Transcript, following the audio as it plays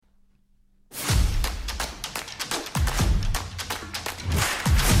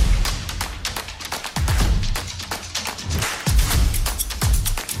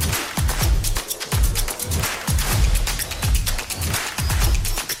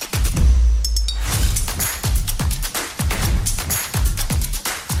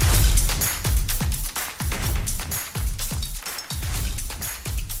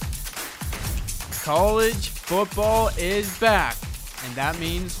College football is back, and that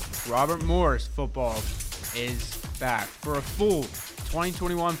means Robert Morris football is back for a full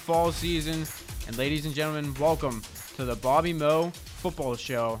 2021 fall season. And ladies and gentlemen, welcome to the Bobby Moe Football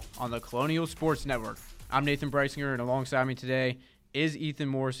Show on the Colonial Sports Network. I'm Nathan Breisinger, and alongside me today is Ethan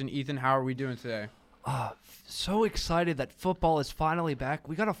Morrison. Ethan, how are we doing today? So excited that football is finally back.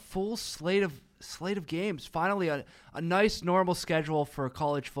 We got a full slate of games. Finally, a nice normal schedule for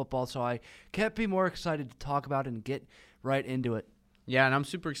college football. So I can't be more excited to talk about it and get right into it. Yeah, and I'm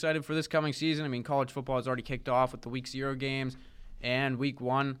super excited for this coming season. I mean, college football has already kicked off with the Week 0 games, and Week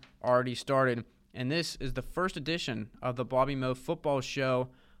 1 already started. And this is the first edition of the Bobby Moe Football Show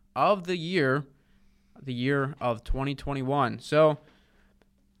of the year of 2021. So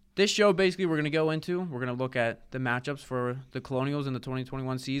this show, basically, we're going to look at the matchups for the Colonials in the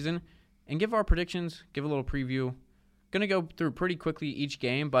 2021 season and give our predictions, give a little preview. Going to go through pretty quickly each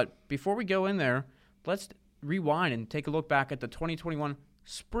game, but before we go in there, let's rewind and take a look back at the 2021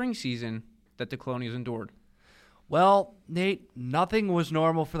 spring season that the Colonials endured. Well, Nate, nothing was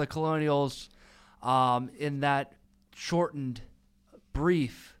normal for the Colonials in that shortened,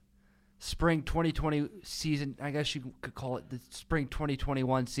 brief spring 2020 season. I guess you could call it the spring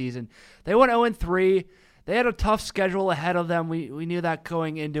 2021 season. They went 0-3. They had a tough schedule ahead of them. We knew that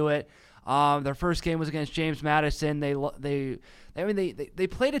going into it. Their first game was against James Madison. They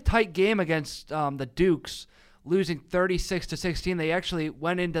played a tight game against the Dukes, losing 36-16. They actually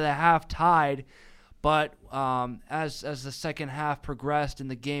went into the half tied, but as the second half progressed and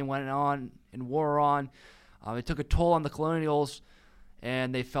the game went on and wore on, it took a toll on the Colonials,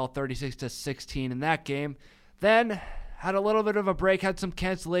 and they fell 36-16 in that game. Then had a little bit of a break, had some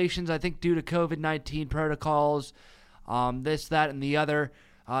cancellations, I think due to COVID-19 protocols, this, that, and the other.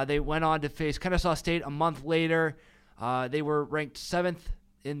 They went on to face Kennesaw State a month later. They were ranked 7th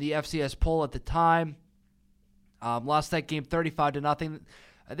in the FCS poll at the time. Lost that game 35-0.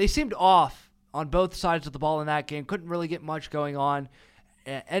 They seemed off on both sides of the ball in that game. Couldn't really get much going on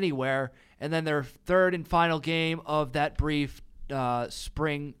anywhere. And then their third and final game of that brief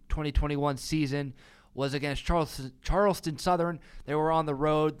spring 2021 season was against Charleston Southern. They were on the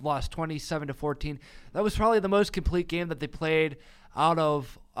road, lost 27-14. That was probably the most complete game that they played out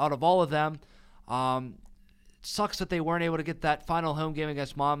of all of them. It sucks that they weren't able to get that final home game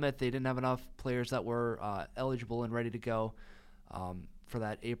against Monmouth. They didn't have enough players that were eligible and ready to go for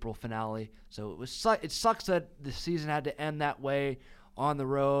that April finale. So it sucks that the season had to end that way on the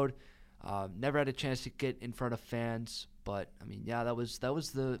road. Never had a chance to get in front of fans. But I mean, yeah, that was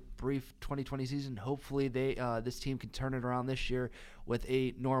the brief 2020 season. Hopefully, this team can turn it around this year with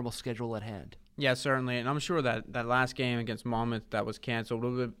a normal schedule at hand. Yeah, certainly, and I'm sure that last game against Monmouth that was canceled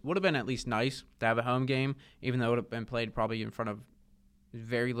would have been at least nice to have a home game, even though it would have been played probably in front of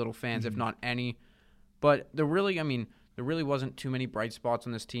very little fans, if not any. But there really wasn't too many bright spots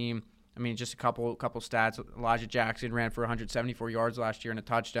on this team. I mean, just a couple stats. Elijah Jackson ran for 174 yards last year and a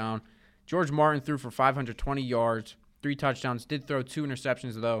touchdown. George Martin threw for 520 yards, 3 touchdowns, did throw 2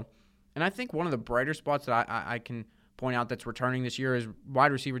 interceptions, though. And I think one of the brighter spots that I can point out that's returning this year is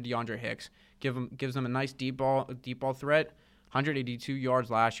wide receiver DeAndre Hicks. Gives them a nice deep ball threat. 182 yards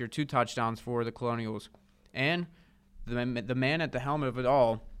last year, 2 touchdowns for the Colonials. And the man at the helm of it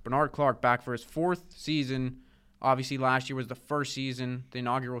all, Bernard Clark, back for his 4th season. Obviously, last year was the first season, the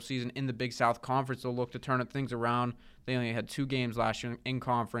inaugural season in the Big South Conference. They'll look to turn things around. They only had 2 games last year in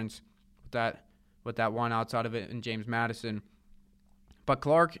conference with that one outside of it in James Madison. But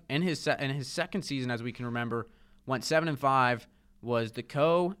Clark, in his second season, as we can remember, went 7-5, was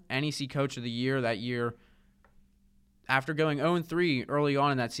the NEC Coach of the Year that year. After going 0-3 early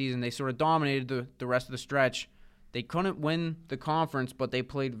on in that season, they sort of dominated the rest of the stretch. They couldn't win the conference, but they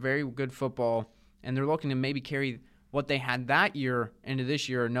played very good football, and they're looking to maybe carry what they had that year into this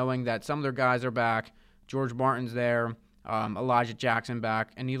year, knowing that some of their guys are back. George Martin's there, Elijah Jackson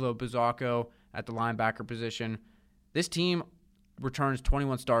back, Anilo Buzzacco at the linebacker position. This team returns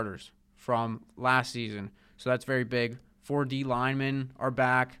 21 starters from last season, so that's very big. 4 D linemen are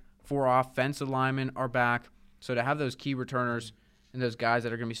back. 4 offensive linemen are back. So to have those key returners and those guys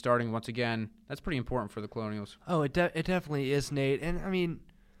that are going to be starting once again, that's pretty important for the Colonials. Oh, it definitely is, Nate. And, I mean,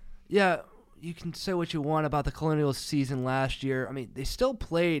 yeah, you can say what you want about the Colonials season last year. I mean, they still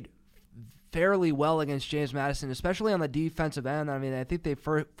played fairly well against James Madison, especially on the defensive end. I mean, I think they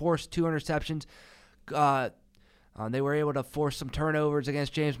forced 2 interceptions. They were able to force some turnovers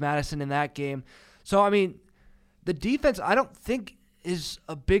against James Madison in that game. So, I mean, the defense, I don't think, is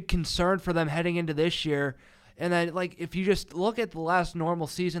a big concern for them heading into this year. And then, like, if you just look at the last normal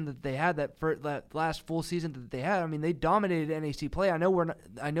season that they had, that last full season that they had, I mean, they dominated NAC play. I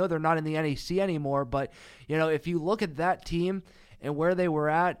know they're not in the NAC anymore, but if you look at that team and where they were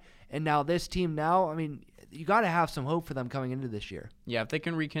at, and now this team now, I mean, you got to have some hope for them coming into this year. Yeah, if they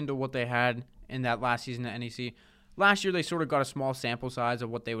can rekindle what they had in that last season at NEC. Last year, they sort of got a small sample size of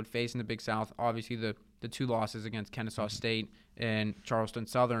what they would face in the Big South. Obviously, the two losses against Kennesaw State and Charleston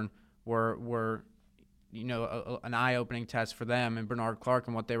Southern were an eye-opening test for them and Bernard Clark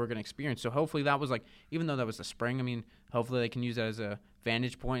and what they were going to experience. So hopefully that was even though that was the spring, I mean, hopefully they can use that as a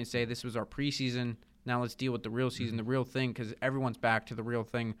vantage point and say this was our preseason. Now let's deal with the real season, the real thing, because everyone's back to the real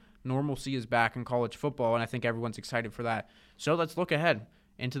thing. Normalcy is back in college football, and I think everyone's excited for that. So let's look ahead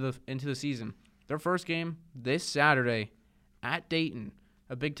into the season. Their first game this Saturday at Dayton,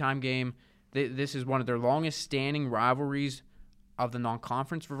 a big-time game. This is one of their longest-standing rivalries of the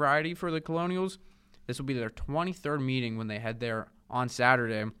non-conference variety for the Colonials. This will be their 23rd meeting when they head there on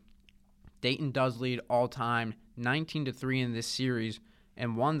Saturday. Dayton does lead all-time 19-3 in this series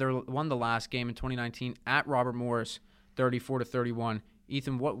and won the last game in 2019 at Robert Morris 34-31.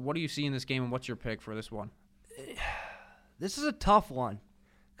 Ethan, what do you see in this game, and what's your pick for this one? This is a tough one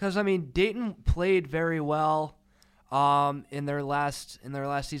because, I mean, Dayton played very well in their last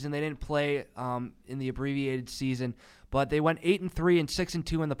season. They didn't play in the abbreviated season, but they went 8-3 and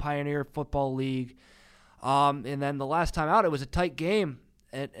 6-2 in the Pioneer Football League. And then the last time out, it was a tight game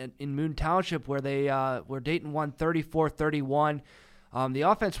in Moon Township where Dayton won 34-31. The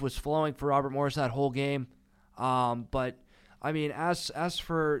offense was flowing for Robert Morris that whole game. But I mean, as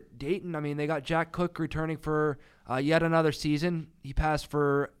for Dayton, I mean, they got Jack Cook returning for yet another season. He passed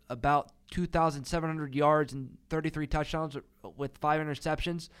for about 2,700 yards and 33 touchdowns with 5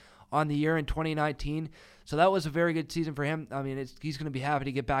 interceptions on the year in 2019. So that was a very good season for him. I mean, he's going to be happy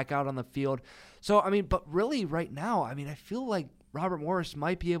to get back out on the field. So, I mean, but really right now, I mean, I feel like Robert Morris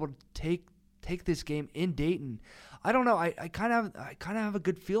might be able to take this game in Dayton. I don't know. I kind of have a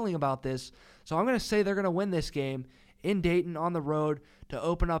good feeling about this. So I'm going to say they're going to win this game in Dayton on the road to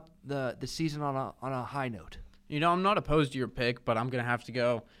open up the season on a high note. I'm not opposed to your pick, but I'm going to have to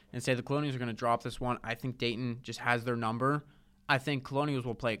go and say the Colonials are going to drop this one. I think Dayton just has their number. I think Colonials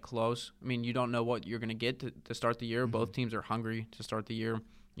will play it close. I mean, you don't know what you're going to get to start the year. Mm-hmm. Both teams are hungry to start the year.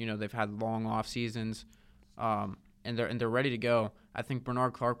 They've had long off seasons, and they're ready to go. I think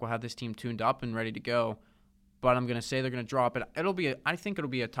Bernard Clark will have this team tuned up and ready to go. But I'm going to say they're going to drop it. I think it'll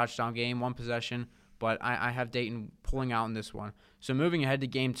be a touchdown game, one possession. But I have Dayton pulling out in this one. So moving ahead to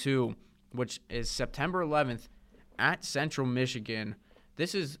Game 2, which is September 11th at Central Michigan.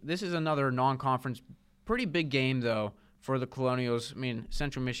 This is another non-conference, pretty big game though for the Colonials. I mean,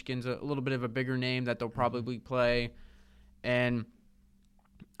 Central Michigan's a little bit of a bigger name that they'll probably play, and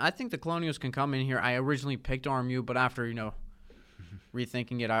I think the Colonials can come in here. I originally picked RMU, but after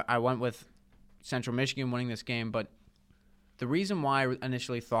rethinking it, I went with Central Michigan winning this game. But the reason why I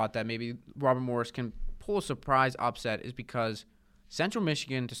initially thought that maybe Robert Morris can pull a surprise upset is because Central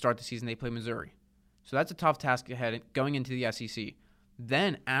Michigan, to start the season, they play Missouri. So that's a tough task ahead going into the SEC.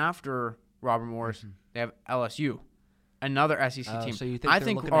 Then after Robert Morris, they have LSU, another SEC team. So you think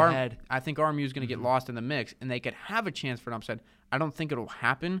they're looking ahead? I think RMU is going to get lost in the mix, and they could have a chance for an upset. I don't think it'll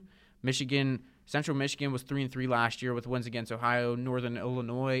happen. Central Michigan was 3-3 last year with wins against Ohio, Northern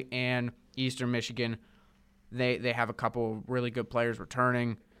Illinois, and Eastern Michigan. They have a couple really good players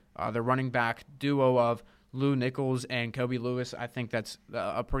returning. Their running back duo of Lou Nichols and Kobe Lewis, I think that's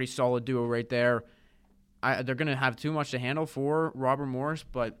a pretty solid duo right there. They're going to have too much to handle for Robert Morris,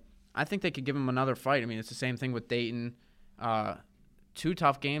 but I think they could give him another fight. I mean, it's the same thing with Dayton. 2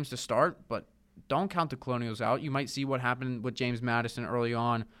 tough games to start, but don't count the Colonials out. You might see what happened with James Madison early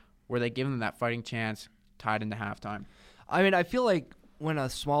on, where they give them that fighting chance tied into halftime. I mean, I feel like when a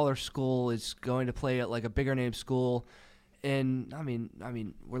smaller school is going to play at like a bigger name school, and I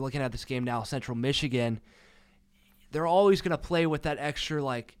mean, we're looking at this game now, Central Michigan, they're always going to play with that extra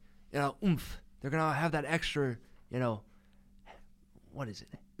oomph. They're going to have that extra, what is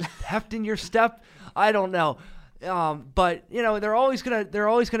it? Heft in your step? I don't know. But they're always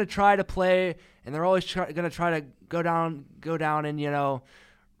gonna try to play, and they're always gonna try to go down and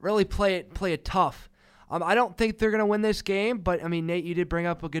really play it tough. I don't think they're gonna win this game, but I mean, Nate, you did bring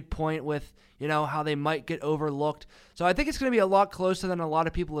up a good point with how they might get overlooked. So I think it's gonna be a lot closer than a lot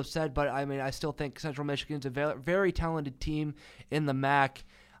of people have said. But I mean, I still think Central Michigan's a very talented team in the MAC.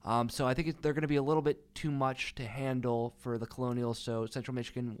 So I think they're going to be a little bit too much to handle for the Colonials. So Central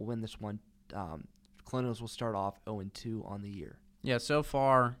Michigan will win this one. Colonials will start off 0-2 on the year. Yeah, so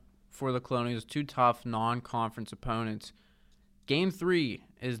far for the Colonials, 2 tough non-conference opponents. Game 3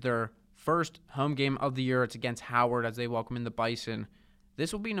 is their first home game of the year. It's against Howard as they welcome in the Bison.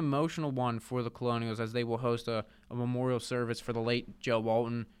 This will be an emotional one for the Colonials as they will host a memorial service for the late Joe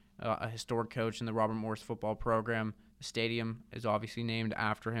Walton, a historic coach in the Robert Morris football program. The stadium is obviously named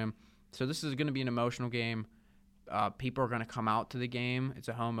after him. So this is going to be an emotional game. People are going to come out to the game. It's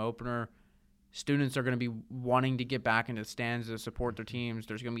a home opener. Students are going to be wanting to get back into the stands to support their teams.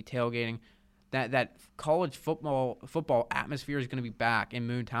 There's going to be tailgating. That college football atmosphere is going to be back in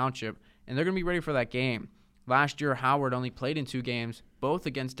Moon Township, and they're going to be ready for that game. Last year, Howard only played in 2 games, both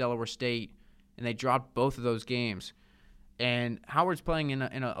against Delaware State, and they dropped both of those games. And Howard's playing in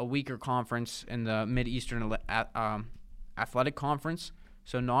a weaker conference in the Mid-Eastern Athletic Conference,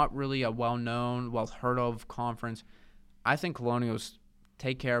 so not really a well-known, well-heard-of conference. I think Colonials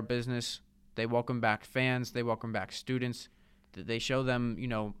take care of business. They welcome back fans. They welcome back students. They show them,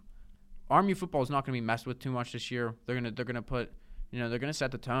 RMU football is not going to be messed with too much this year. They're going to put, they're going to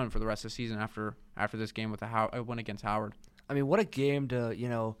set the tone for the rest of the season after this game with a win against Howard. I mean, what a game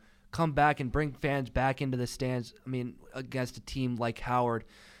to, come back and bring fans back into the stands. I mean, against a team like Howard.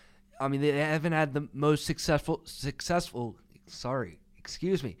 I mean, they haven't had the most successful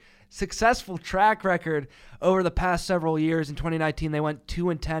track record over the past several years. In 2019, they went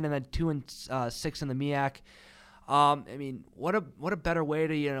 2-10 and then 2-6 in the MEAC. I mean, what a better way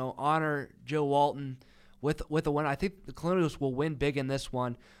to honor Joe Walton with a win. I think the Colonials will win big in this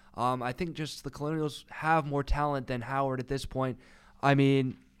one. I think just the Colonials have more talent than Howard at this point. I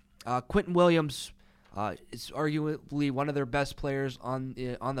mean, Quentin Williams is arguably one of their best players on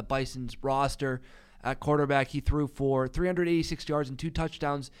the Bison's roster. At quarterback, he threw for 386 yards and 2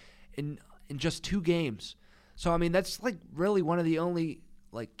 touchdowns in just 2 games. So I mean, that's really one of the only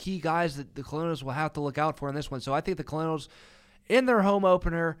key guys that the Colonials will have to look out for in this one. So I think the Colonials, in their home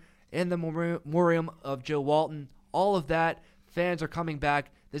opener, in the memoriam of Joe Walton, all of that, fans are coming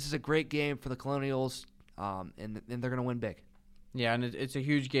back. This is a great game for the Colonials, and they're going to win big. Yeah, and it's a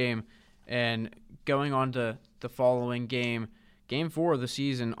huge game. And going on to the following game, Game 4 of the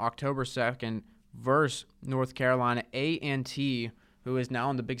season, October 2nd, versus North Carolina A&T, who is now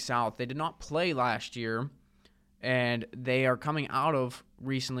in the Big South. They did not play last year, and they are coming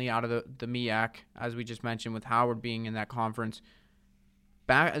recently out of the MEAC, as we just mentioned, with Howard being in that conference.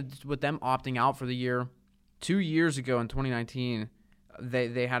 Back with them opting out for the year, 2 years ago in 2019,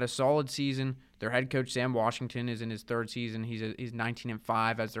 they had a solid season. Their head coach, Sam Washington, is in his 3rd season. He's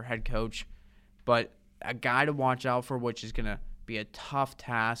 19-5 as their head coach. But a guy to watch out for, which is going to be a tough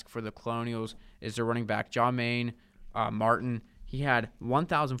task for the Colonials, is their running back, John Martin. He had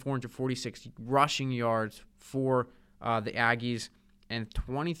 1,446 rushing yards for the Aggies and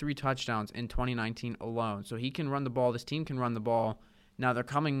 23 touchdowns in 2019 alone. So he can run the ball. This team can run the ball. Now they're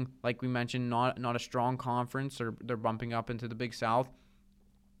coming, like we mentioned, not a strong conference. They're bumping up into the Big South,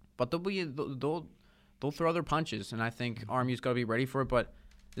 but they'll throw their punches, and I think RMU's got to be ready for it. But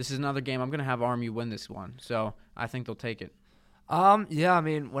this is another game I'm going to have RMU win this one, so I think they'll take it. Yeah, I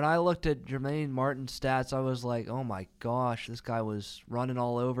mean, when I looked at Jermaine Martin's stats, I was like, oh my gosh, this guy was running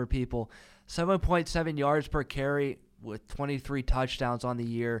all over people. 7.7 yards per carry with 23 touchdowns on the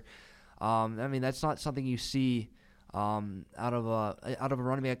year. I mean, that's not something you see out of a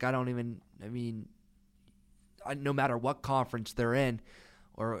running back. No matter what conference they're in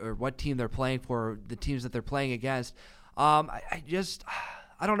or what team they're playing for, or the teams that they're playing against. I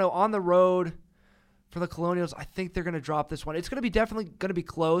don't know. On the road for the Colonials, I think they're going to drop this one. It's going to be definitely going to be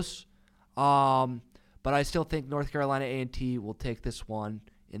close, but I still think North Carolina A&T will take this one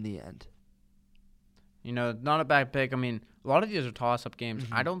in the end. Not a bad pick. I mean, a lot of these are toss-up games.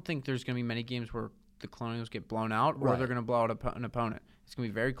 Mm-hmm. I don't think there's going to be many games where the Colonials get blown out or they're going to blow out an opponent. It's going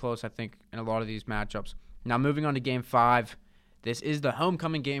to be very close, I think, in a lot of these matchups. Now, moving on to Game 5. This is the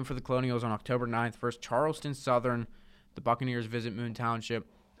homecoming game for the Colonials on October 9th versus Charleston Southern. The Buccaneers visit Moon Township.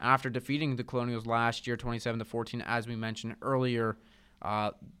 After defeating the Colonials last year, 27-14, as we mentioned earlier,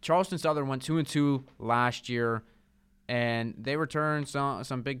 Charleston Southern went 2-2 last year, and they returned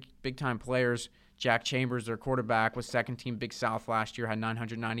some big-time players. Jack Chambers, their quarterback, was second-team Big South last year, had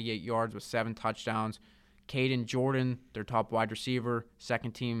 998 yards with 7 touchdowns. Caden Jordan, their top wide receiver,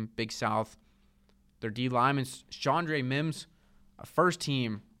 second-team Big South. Their D lineman's Chandre Mims, a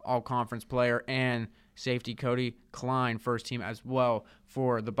first-team all-conference player, and safety Cody Klein, first team as well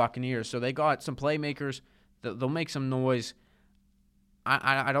for the Buccaneers. So they got some playmakers. They'll make some noise.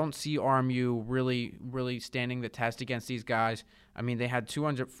 I don't see RMU really standing the test against these guys. I mean, they had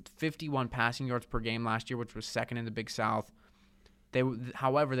 251 passing yards per game last year, which was second in the Big South.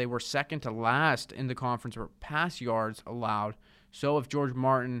 However, they were second to last in the conference for pass yards allowed. So if George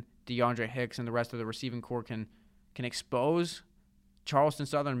Martin, DeAndre Hicks, and the rest of the receiving corps can expose Charleston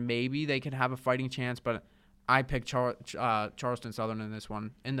Southern, maybe they could have a fighting chance, but I picked Charleston Southern in this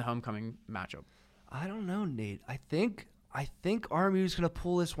one in the homecoming matchup. I don't know, Nate. I think RMU's going to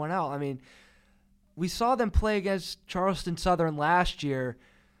pull this one out. I mean, we saw them play against Charleston Southern last year.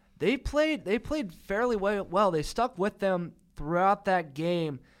 They played fairly well. They stuck with them throughout that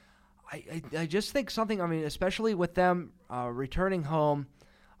game. I just think something. I mean, especially with them returning home,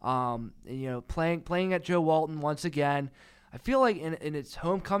 playing at Joe Walton once again. I feel like in its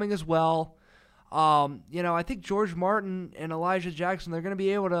homecoming as well. I think George Martin and Elijah Jackson, they're going to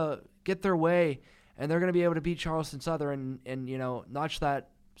be able to get their way, and they're going to be able to beat Charleston Southern and notch that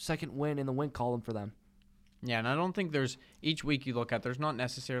second win in the win column for them. Yeah, and I don't think each week you look at, there's not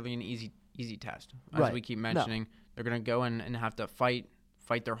necessarily an easy test. As we keep mentioning, They're going to go in and have to fight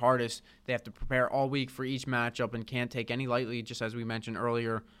their hardest. They have to prepare all week for each matchup and can't take any lightly, just as we mentioned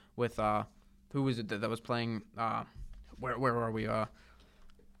earlier with who was it that was playing where were we?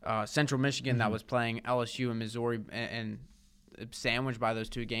 Central Michigan that was playing LSU and Missouri and sandwiched by those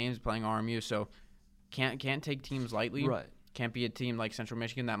two games playing RMU. So can't take teams lightly. Right. Can't be a team like Central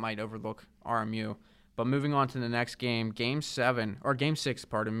Michigan that might overlook RMU. But moving on to the next game, Game 6,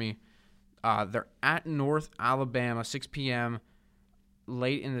 pardon me. They're at North Alabama, 6 p.m.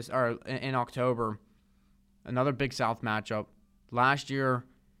 late in October. Another Big South matchup. Last year,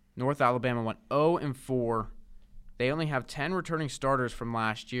 North Alabama went 0-4. They only have 10 returning starters from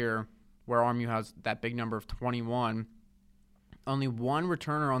last year, where RMU has that big number of 21. Only one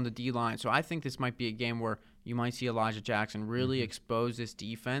returner on the D-line. So I think this might be a game where you might see Elijah Jackson really expose this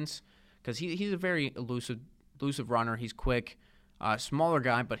defense, because he's a very elusive runner. He's quick, smaller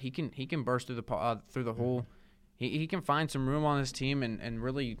guy, but he can burst through the hole. He can find some room on his team, and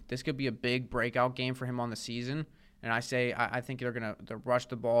really this could be a big breakout game for him on the season. And I think they're gonna rush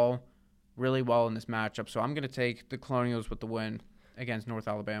the ball really well in this matchup. So I'm gonna take the Colonials with the win against North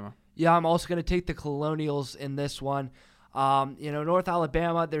Alabama. Yeah, I'm also gonna take the Colonials in this one. North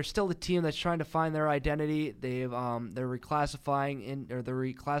Alabama, they're still the team that's trying to find their identity. They're reclassifying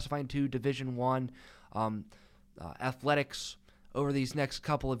to Division I athletics over these next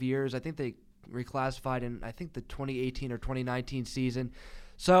couple of years. I think they reclassified in the 2018 or 2019 season.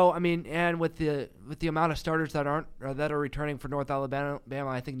 So I mean, and with the amount of starters that are returning for North Alabama,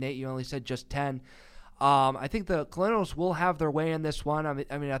 I think Nate, you only said just 10. I think the Colonials will have their way in this one.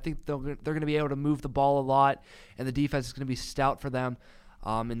 I mean, I think they're going to be able to move the ball a lot, and the defense is going to be stout for them,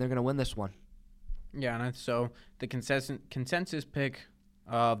 and they're going to win this one. Yeah, and so the consensus pick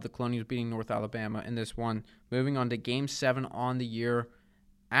of the Colonials beating North Alabama in this one. Moving on to Game 7 on the year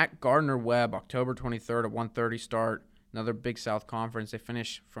at Gardner-Webb, October 23rd at 1:30 start. Another Big South Conference. They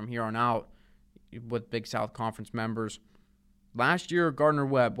finish from here on out with Big South Conference members. Last year,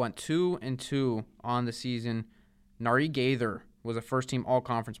 Gardner-Webb went 2-2 on the season. Nari Gaither was a first-team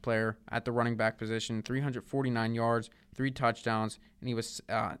all-conference player at the running back position, 349 yards, 3 touchdowns, and he was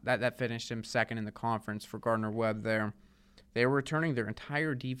that finished him second in the conference for Gardner-Webb there. They were returning their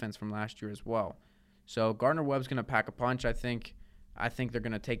entire defense from last year as well. So Gardner-Webb's going to pack a punch, I think. I think they're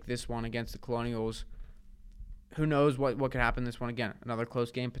going to take this one against the Colonials. Who knows what could happen this one again? Another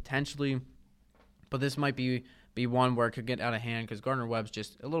close game potentially, but this might be one where it could get out of hand because Gardner-Webb's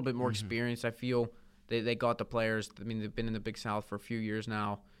just a little bit more experienced, I feel. They got the players. I mean, they've been in the Big South for a few years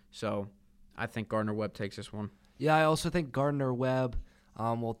now, so I think Gardner-Webb takes this one. Yeah, I also think Gardner-Webb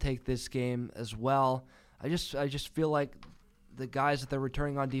will take this game as well. I just feel like the guys that they're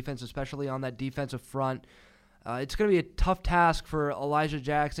returning on defense, especially on that defensive front, it's going to be a tough task for Elijah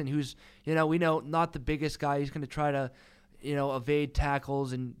Jackson, who's, we know not the biggest guy. He's going to try to, evade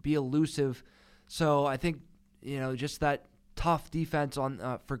tackles and be elusive. So I think, just that tough defense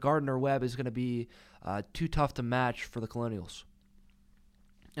for Gardner-Webb is going to be too tough to match for the Colonials.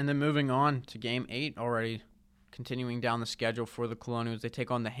 And then moving on to Game 8 already, continuing down the schedule for the Colonials, they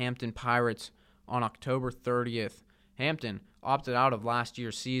take on the Hampton Pirates on October 30th. Hampton opted out of last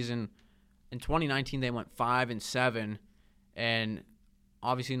year's season. In 2019, they went 5-7, and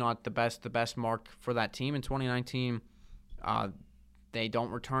obviously not the best mark for that team in 2019. They don't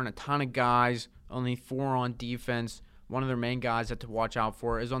return a ton of guys, only 4 on defense. One of their main guys that to watch out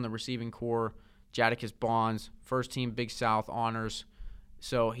for is on the receiving core, Jadakiss Bonds, first team Big South honors.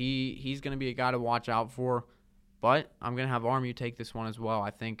 So he's going to be a guy to watch out for. But I'm going to have RMU take this one as well.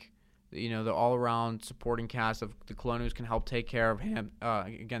 I think the all-around supporting cast of the Colonials can help take care of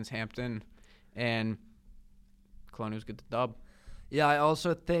against Hampton, and Colonials get the dub. Yeah, I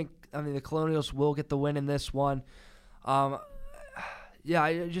also think the Colonials will get the win in this one. Yeah,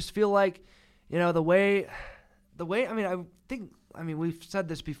 I just feel like the way I think we've said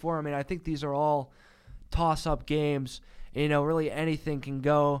this before. I think these are all toss-up games, Really anything can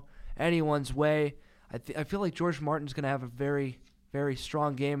go anyone's way. I feel like George Martin's going to have a very, very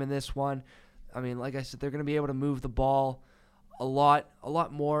strong game in this one. I mean, like I said, they're going to be able to move the ball a lot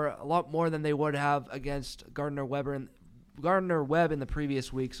more than they would have against Gardner Webb in the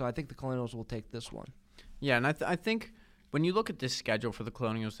previous week. So I think the Colonials will take this one. Yeah, and I think when you look at this schedule for the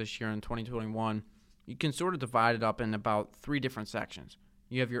Colonials this year in 2021, you can sort of divide it up in about 3 different sections.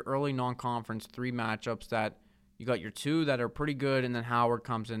 You have your early non-conference 3 matchups that you got your 2 that are pretty good, and then Howard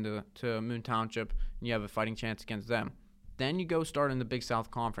comes into Moon Township, and you have a fighting chance against them. Then you go start in the Big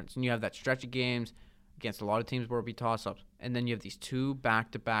South Conference, and you have that stretch of games against a lot of teams where it'll be toss-ups. And then you have these 2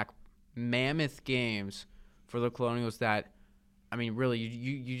 back-to-back mammoth games for the Colonials that, I mean, really,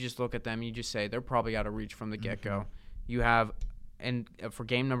 you just look at them and you just say they're probably out of reach from the get-go. Mm-hmm. You have, and for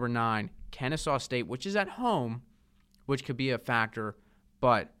game number 9, Kennesaw State, which is at home, which could be a factor,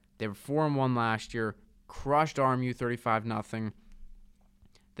 but they were 4-1 last year, crushed RMU 35-0.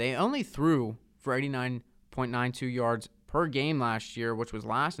 They only threw for 89.92 yards per game last year, which was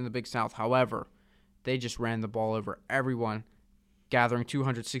last in the Big South. However, they just ran the ball over everyone, gathering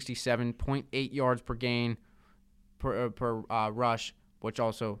 267.8 yards per game per rush, which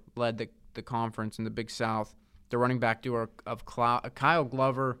also led the conference in the Big South. The running back duo of Kyle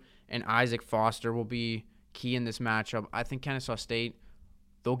Glover and Isaac Foster will be key in this matchup. I think Kennesaw State,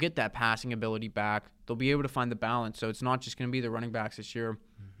 they'll get that passing ability back. They'll be able to find the balance. So it's not just going to be the running backs this year.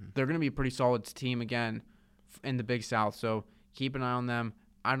 Mm-hmm. They're going to be a pretty solid team again in the Big South. So keep an eye on them.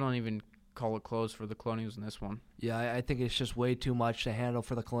 I don't even call it close for the Colonials in this one. Yeah, I think it's just way too much to handle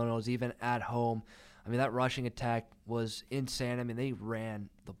for the Colonials, even at home. I mean, that rushing attack was insane. I mean, they ran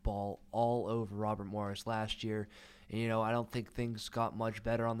the ball all over Robert Morris last year. And, I don't think things got much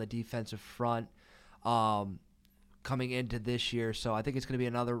better on the defensive front coming into this year. So I think it's going to be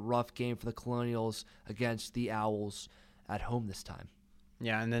another rough game for the Colonials against the Owls at home this time.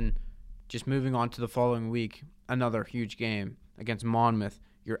 Yeah, and then just moving on to the following week, another huge game against Monmouth.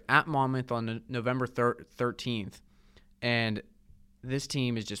 You're at Monmouth on November 13th, and this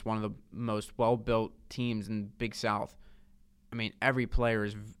team is just one of the most well-built teams in the Big South. I mean, every player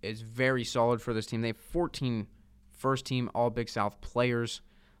is very solid for this team. They have 14 first-team All-Big South players.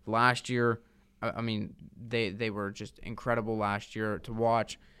 Last year, I mean, they were just incredible last year to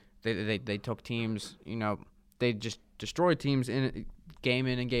watch. They took teams, they just destroyed teams game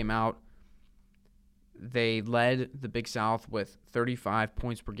in and game out. They led the Big South with 35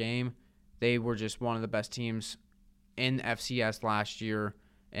 points per game. They were just one of the best teams in FCS last year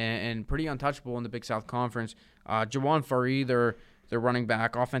and pretty untouchable in the Big South Conference. Jawan Farid, their running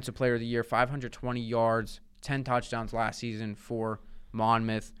back, Offensive Player of the Year, 520 yards, 10 touchdowns last season for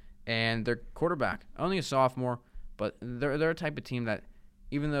Monmouth. And their quarterback, only a sophomore, but they're a type of team that,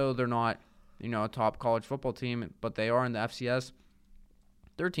 even though they're not, a top college football team, but they are in the FCS,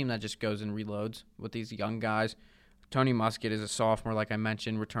 they're a team that just goes and reloads with these young guys. Tony Muskett is a sophomore, like I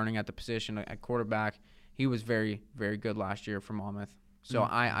mentioned, returning at the position at quarterback. He was very, very good last year for Monmouth. So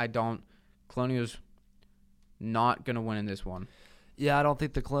Colonials not going to win in this one. Yeah, I don't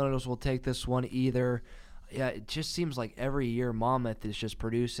think the Colonials will take this one either. Yeah, it just seems like every year Monmouth is just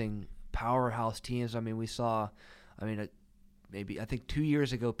producing powerhouse teams. I mean, we saw, maybe I think 2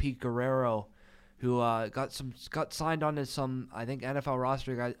 years ago, Pete Guerrero, who got signed onto some, I think, NFL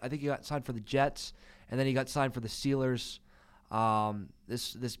roster. I think he got signed for the Jets, and then he got signed for the Steelers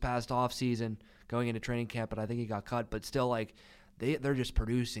this past offseason going into training camp, but I think he got cut. But still, they're just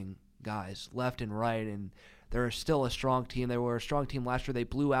producing guys left and right, and they're still a strong team. They were a strong team last year. They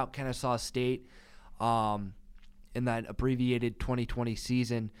blew out Kennesaw State in that abbreviated 2020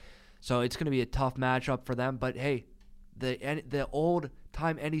 season. So it's going to be a tough matchup for them. But, hey, the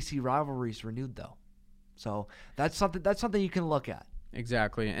old-time NEC rivalry is renewed, though. So that's something you can look at.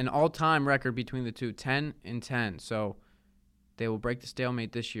 Exactly. An all-time record between the two, 10-10. So they will break the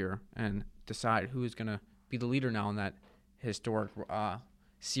stalemate this year and decide who is going to be the leader now in that historic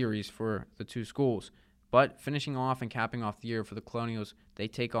series for the two schools. But finishing off and capping off the year for the Colonials, they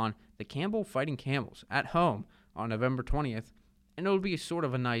take on the Campbell Fighting Camels at home on November 20th. And it'll be sort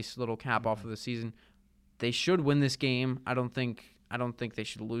of a nice little cap off of the season. They should win this game. I don't think they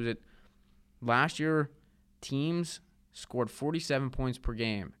should lose it. Last year, teams scored 47 points per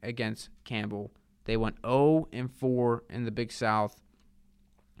game against Campbell. They went 0-4 in the Big South.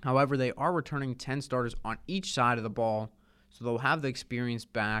 However, they are returning 10 starters on each side of the ball, so they'll have the experience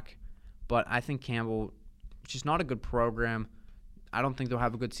back. But I think Campbell, which is not a good program, I don't think they'll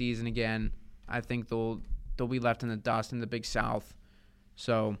have a good season again. I think they'll be left in the dust in the Big South.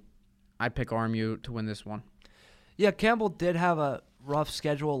 So I pick RMU to win this one. Yeah, Campbell did have a rough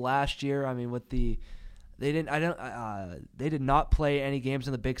schedule last year. I mean, with the They didn't. I don't. They did not play any games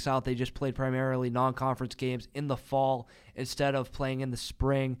in the Big South. They just played primarily non-conference games in the fall instead of playing in the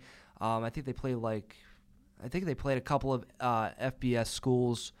spring. I think they played a couple of FBS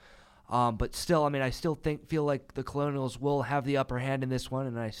schools, but still, I mean, I still feel like the Colonials will have the upper hand in this one,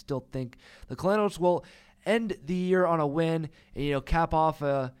 and I still think the Colonials will end the year on a win and cap off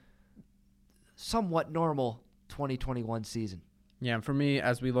a somewhat normal 2021 season. Yeah, and for me,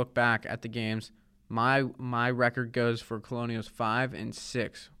 as we look back at the games, my record goes for Colonials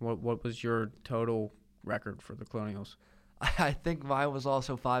 5-6. What was your total record for the Colonials? I think mine was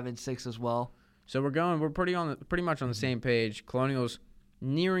also 5-6 as well. So we're pretty much on the same page. Colonials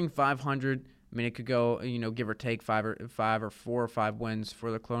nearing 500. I mean, it could go, give or take 4 or 5 wins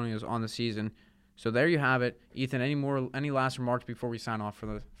for the Colonials on the season. So there you have it, Ethan. Any last remarks before we sign off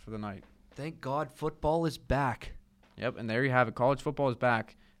for the night? Thank God football is back. Yep, and there you have it. College football is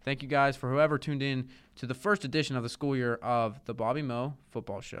back. Thank you guys for whoever tuned in to the first edition of the school year of the Bobby Moe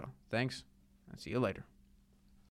Football Show. Thanks, and see you later.